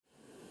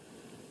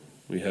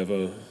We have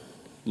a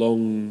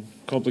long,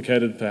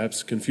 complicated,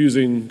 perhaps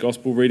confusing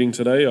gospel reading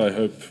today. I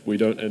hope we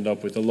don't end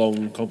up with a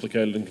long,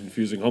 complicated and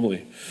confusing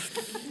homily,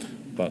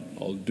 but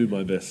I'll do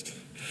my best.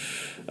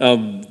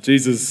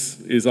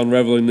 Jesus is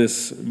unraveling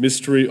this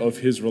mystery of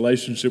his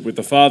relationship with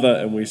the Father,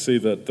 and we see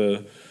that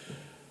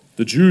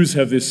the Jews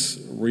have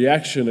this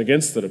reaction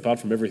against it, apart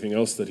from everything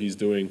else that he's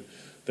doing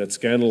that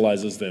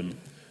scandalizes them.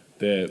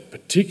 They're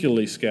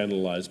particularly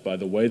scandalized by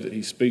the way that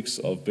he speaks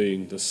of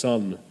being the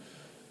Son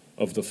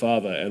of the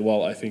Father. And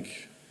while I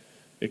think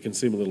it can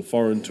seem a little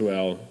foreign to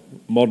our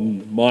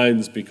modern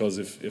minds, because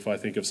if I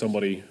think of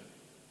somebody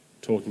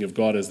talking of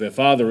God as their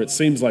Father, it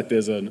seems like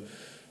there's an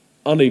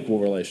unequal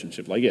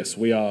relationship. Like, yes,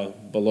 we are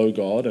below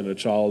God and a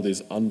child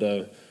is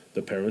under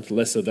the parent,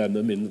 lesser than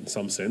them in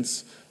some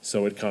sense.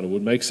 So it kind of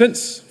would make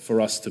sense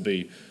for us to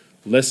be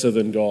lesser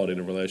than God in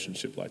a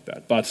relationship like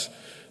that. But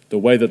the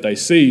way that they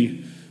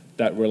see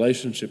that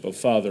relationship of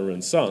father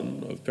and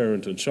son, of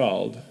parent and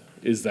child,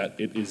 is that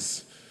it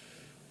is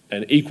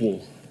an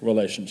equal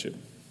relationship.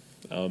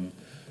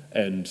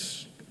 And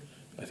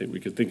I think we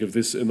could think of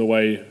this in the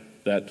way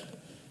that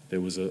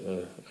there was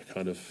a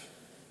kind of,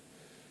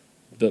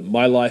 that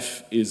my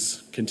life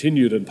is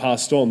continued and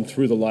passed on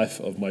through the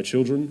life of my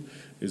children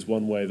is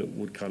one way that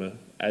would kind of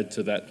add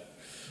to that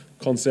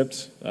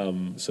concept.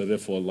 So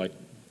therefore, like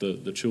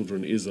the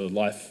children is the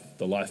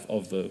life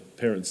of the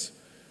parents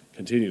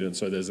continued, and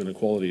so there's an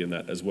equality in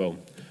that as well.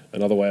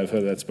 Another way I've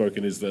heard that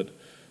spoken is that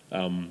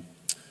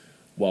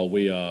while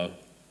we are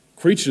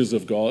creatures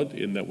of God,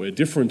 in that we're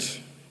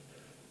different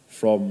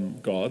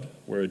from God,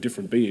 we're a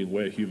different being,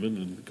 we're human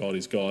and God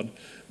is God,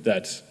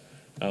 that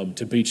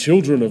to be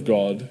children of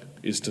God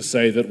is to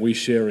say that we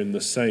share in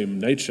the same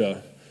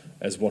nature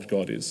as what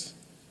God is.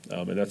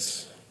 And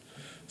that's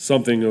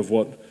something of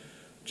what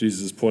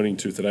Jesus is pointing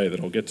to today that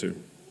I'll get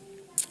to.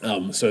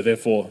 So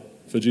therefore,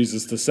 for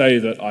Jesus to say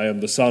that I am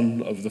the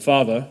Son of the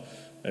Father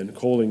and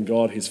calling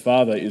God his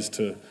Father is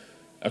to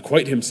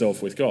equate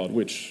himself with God,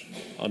 which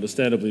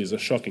understandably is a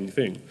shocking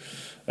thing,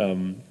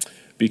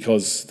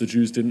 because the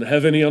Jews didn't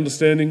have any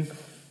understanding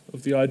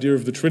of the idea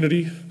of the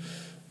Trinity,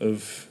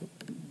 of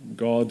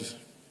God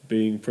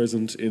being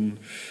present in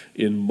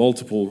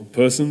multiple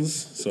persons.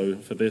 So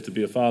for there to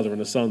be a father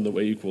and a son that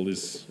were equal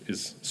is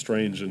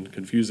strange and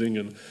confusing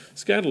and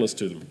scandalous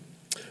to them.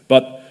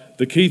 But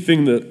the key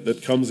thing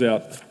that comes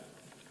out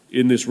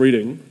in this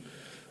reading,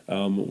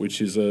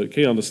 which is a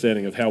key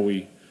understanding of how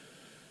we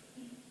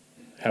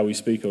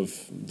speak of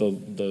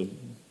the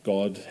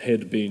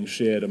Godhead being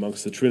shared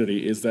amongst the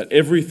Trinity, is that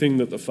everything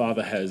that the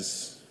Father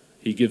has,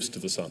 he gives to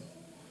the Son.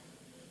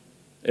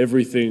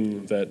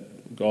 Everything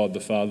that God the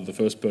Father, the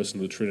first person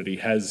of the Trinity,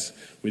 has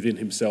within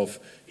himself,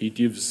 he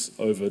gives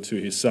over to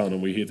his Son.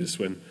 And we hear this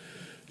when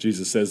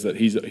Jesus says that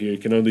he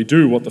can only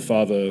do what the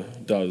Father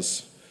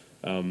does.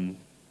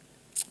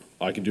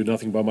 I can do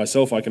nothing by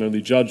myself, I can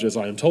only judge as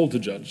I am told to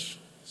judge.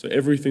 So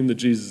everything that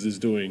Jesus is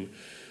doing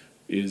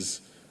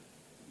is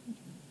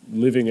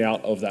living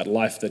out of that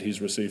life that he's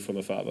received from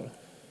the Father.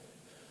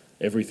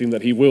 Everything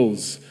that he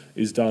wills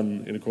is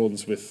done in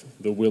accordance with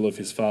the will of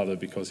his Father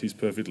because he's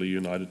perfectly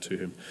united to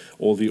him.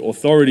 All the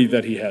authority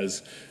that he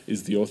has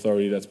is the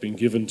authority that's been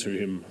given to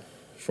him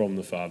from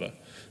the Father.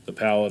 The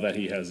power that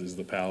he has is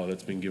the power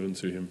that's been given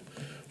to him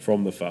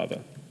from the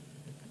Father.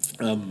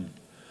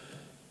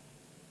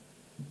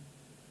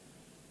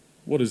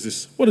 What does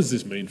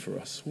this mean for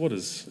us? What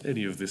does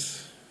any of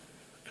this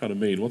kind of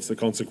mean? What's the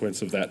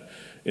consequence of that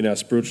in our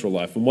spiritual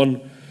life? And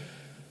one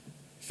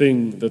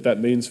thing that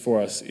means for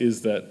us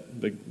is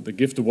that the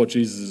gift of what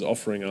Jesus is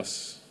offering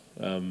us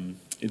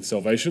in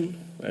salvation,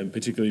 and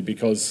particularly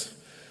because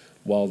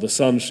while the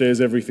Son shares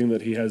everything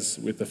that he has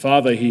with the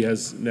Father, he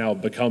has now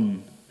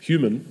become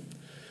human.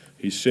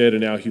 He's shared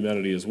in our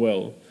humanity as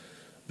well.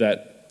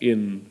 That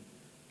in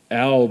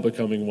our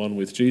becoming one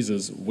with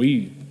Jesus,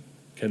 we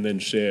can then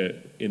share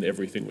in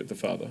everything with the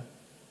Father.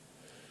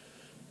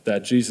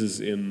 That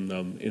Jesus, in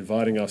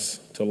inviting us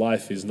to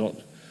life, is not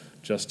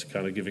just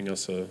kind of giving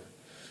us a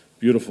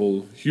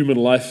beautiful human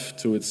life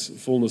to its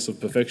fullness of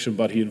perfection,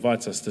 but he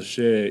invites us to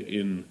share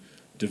in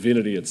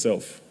divinity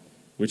itself,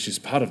 which is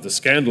part of the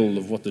scandal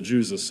of what the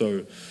Jews are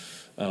so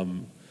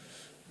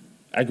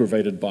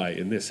aggravated by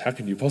in this. How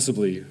can you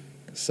possibly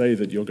say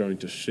that you're going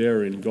to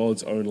share in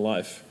God's own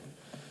life?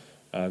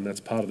 And that's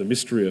part of the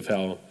mystery of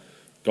how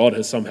God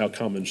has somehow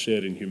come and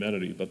shared in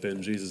humanity, but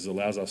then Jesus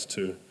allows us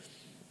to,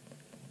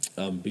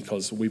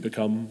 because we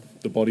become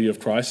the body of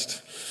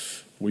Christ,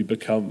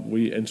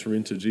 we enter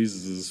into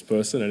Jesus'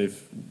 person, and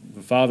if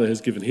the Father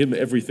has given him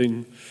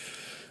everything,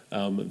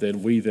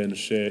 then we then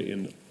share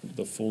in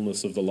the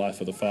fullness of the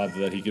life of the Father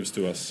that he gives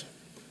to us.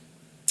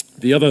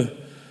 The other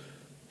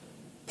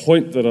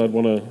point that I'd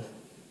want to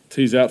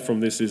tease out from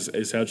this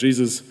is how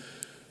Jesus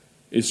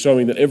is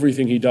showing that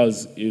everything he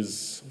does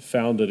is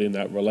founded in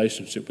that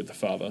relationship with the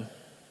Father.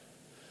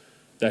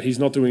 That he's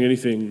not doing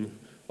anything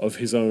of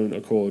his own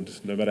accord,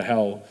 no matter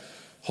how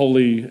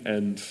holy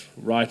and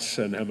right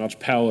and how much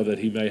power that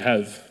he may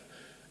have.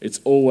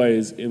 It's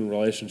always in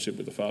relationship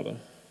with the Father.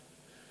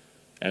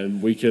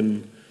 And we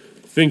can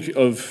think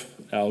of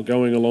our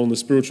going along the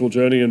spiritual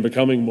journey and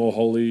becoming more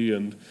holy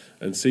and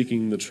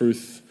seeking the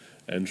truth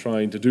and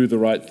trying to do the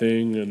right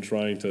thing and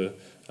trying to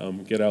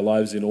get our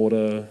lives in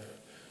order,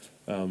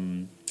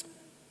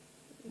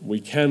 we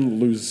can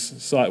lose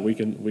sight. We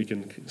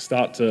can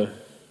start to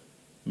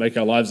make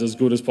our lives as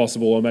good as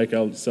possible or make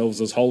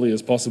ourselves as holy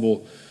as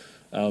possible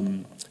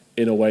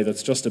in a way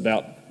that's just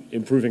about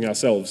improving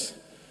ourselves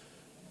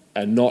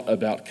and not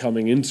about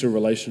coming into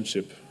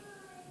relationship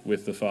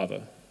with the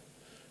Father,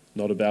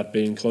 not about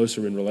being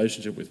closer in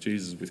relationship with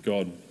Jesus, with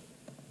God.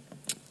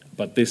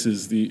 But this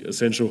is the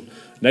essential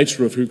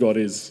nature of who God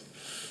is,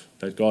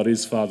 that God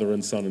is Father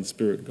and Son and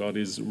Spirit. God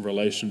is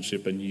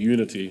relationship and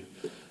unity.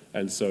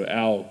 And so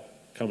our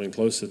coming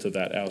closer to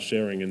that, our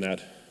sharing in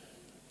that,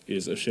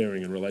 is a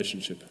sharing in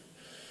relationship,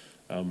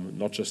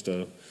 not just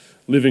a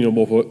living a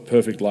more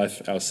perfect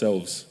life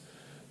ourselves,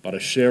 but a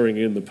sharing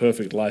in the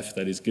perfect life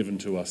that is given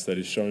to us, that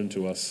is shown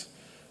to us,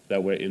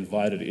 that we're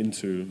invited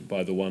into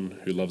by the one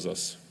who loves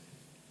us.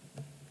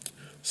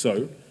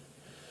 So,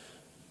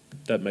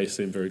 that may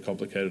seem very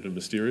complicated and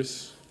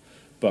mysterious,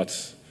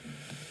 but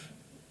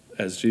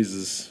as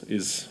Jesus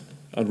is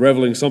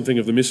unraveling something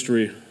of the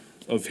mystery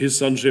of his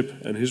sonship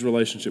and his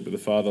relationship with the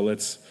Father,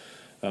 let's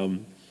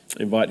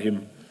invite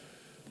him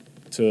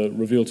to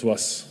reveal to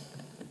us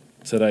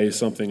today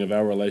something of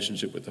our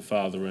relationship with the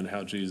Father and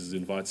how Jesus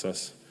invites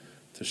us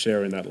to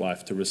share in that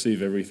life, to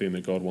receive everything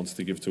that God wants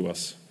to give to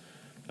us,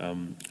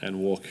 and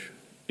walk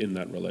in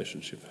that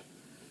relationship.